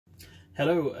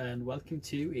Hello and welcome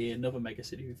to another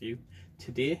Megacity review.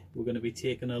 Today we're going to be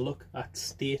taking a look at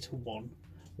State 1,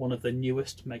 one of the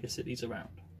newest megacities around.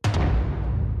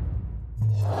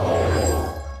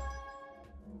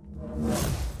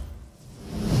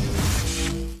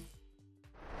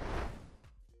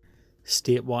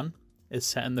 State 1 is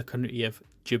set in the country of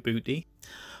Djibouti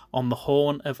on the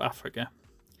Horn of Africa.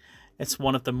 It's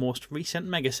one of the most recent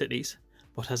megacities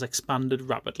but has expanded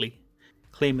rapidly,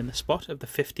 claiming the spot of the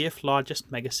 50th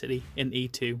largest megacity in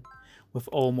E2 with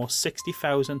almost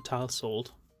 60,000 tiles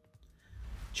sold.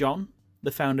 John,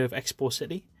 the founder of Expo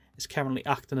City, is currently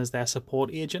acting as their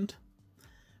support agent,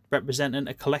 representing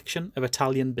a collection of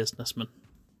Italian businessmen.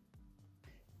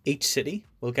 Each city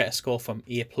will get a score from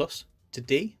A+ to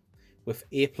D, with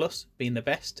A+ being the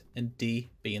best and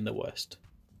D being the worst.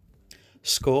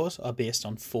 Scores are based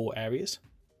on 4 areas.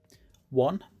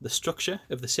 1. The structure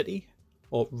of the city,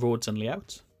 or roads and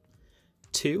layouts.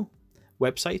 2.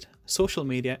 Website, social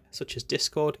media such as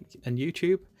Discord and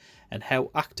YouTube, and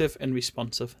how active and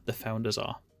responsive the founders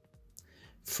are.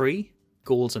 3.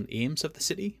 Goals and aims of the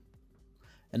city.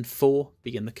 And 4.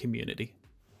 Being the community.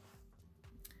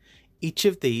 Each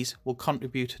of these will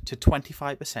contribute to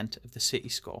 25% of the city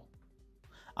score.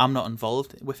 I'm not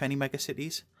involved with any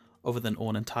megacities other than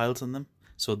owning tiles in them,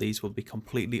 so these will be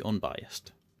completely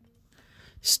unbiased.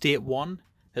 State 1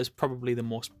 is probably the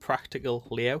most practical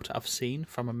layout I've seen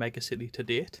from a megacity to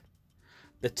date.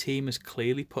 The team has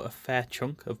clearly put a fair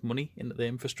chunk of money into the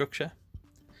infrastructure.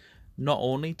 Not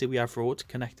only do we have roads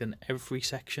connecting every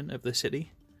section of the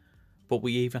city, but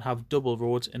we even have double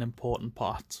roads in important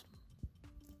parts.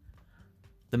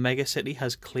 The megacity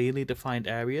has clearly defined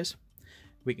areas.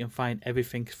 We can find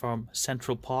everything from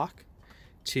Central Park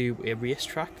to a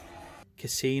racetrack,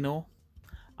 casino,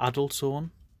 adult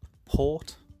zone,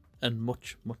 port, and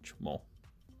much more.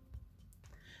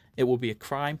 It would be a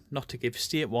crime not to give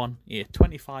State 1 a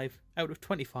 25 out of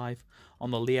 25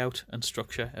 on the layout and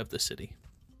structure of the city.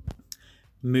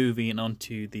 Moving on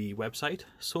to the website,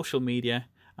 social media,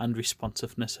 and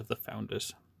responsiveness of the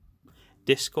founders.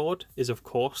 Discord is of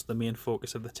course the main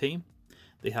focus of the team.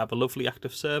 They have a lovely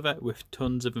active server with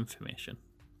tons of information.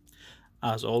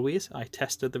 As always, I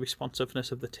tested the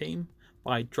responsiveness of the team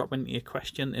by dropping a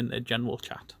question in the general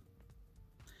chat.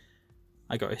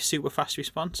 I got a super fast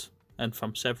response and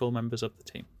from several members of the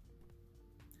team.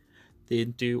 They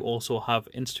do also have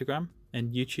Instagram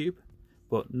and YouTube,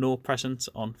 but no presence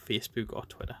on Facebook or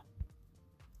Twitter.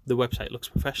 The website looks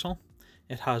professional.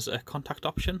 It has a contact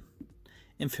option,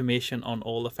 information on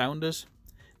all the founders,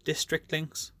 district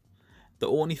links. The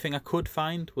only thing I could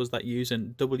find was that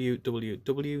using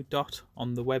www.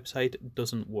 On the website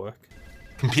doesn't work.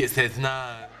 Computer says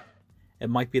no. It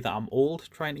might be that I'm old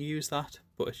trying to use that,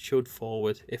 but it should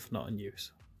forward if not in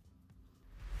use.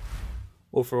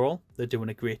 Overall, they're doing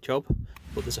a great job,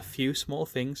 but there's a few small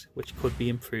things which could be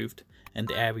improved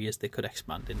and areas they could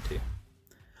expand into.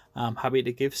 I'm happy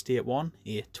to give State 1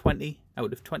 a 20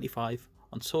 out of 25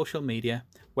 on social media,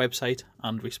 website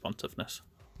and responsiveness.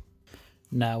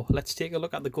 Now let's take a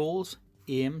look at the goals,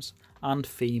 aims and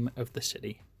theme of the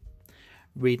city.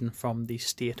 Reading from the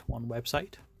State 1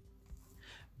 website.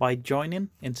 By joining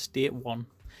in State 1,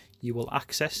 you will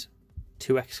access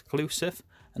to exclusive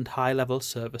and high-level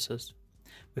services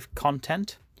with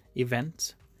content,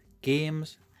 events,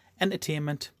 games,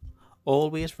 entertainment,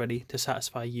 always ready to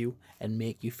satisfy you and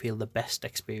make you feel the best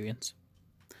experience.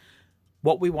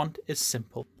 What we want is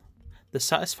simple: the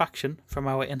satisfaction from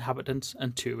our inhabitants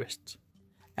and tourists.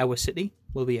 Our city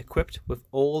will be equipped with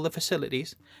all the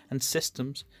facilities and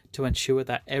systems to ensure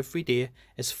that every day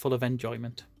is full of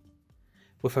enjoyment,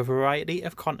 with a variety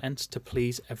of contents to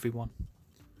please everyone.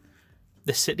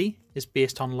 The city is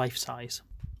based on life size.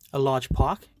 A large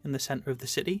park in the centre of the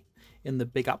city, in the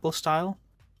Big Apple style,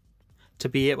 to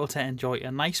be able to enjoy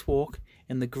a nice walk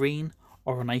in the green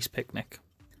or a nice picnic.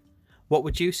 What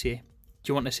would you say? Do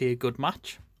you want to see a good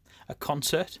match? A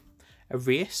concert? A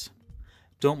race?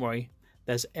 Don't worry,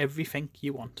 there's everything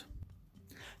you want.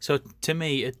 So to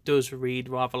me, it does read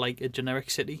rather like a generic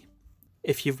city.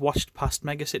 If you've watched past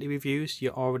Megacity reviews, you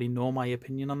already know my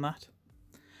opinion on that.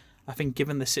 I think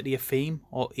giving the city a theme,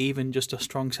 or even just a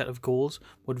strong set of goals,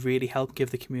 would really help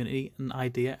give the community an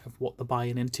idea of what they're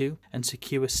buying into and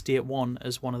secure State 1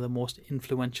 as one of the most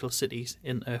influential cities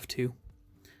in Earth 2.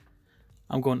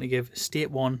 I'm going to give State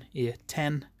 1 a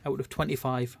 10 out of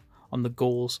 25 on the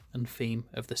goals and theme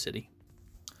of the city.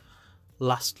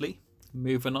 Lastly,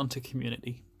 moving on to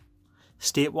community.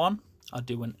 State 1 are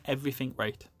doing everything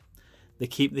right. They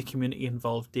keep the community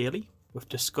involved daily with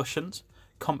discussions,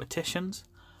 competitions,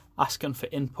 asking for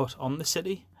input on the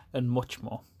city and much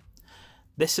more.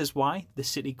 This is why the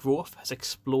city growth has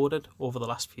exploded over the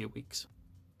last few weeks.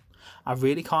 I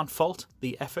really can't fault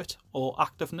the effort or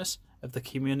activeness of the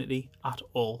community at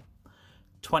all.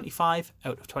 25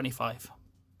 out of 25.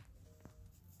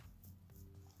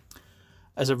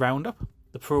 As a roundup,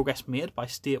 the progress made by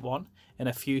State 1 in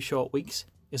a few short weeks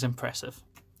is impressive.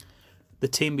 The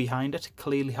team behind it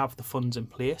clearly have the funds in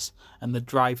place and the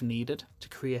drive needed to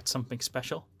create something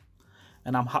special,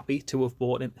 and I'm happy to have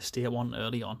bought into State 1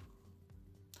 early on.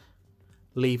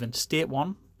 Leaving State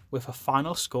 1 with a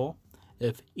final score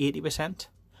of 80%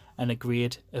 and a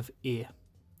grade of A,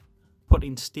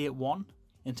 putting State 1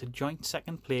 into joint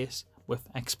second place with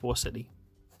Expo City.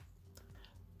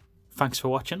 Thanks for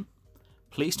watching.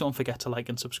 Please don't forget to like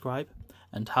and subscribe,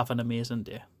 and have an amazing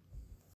day.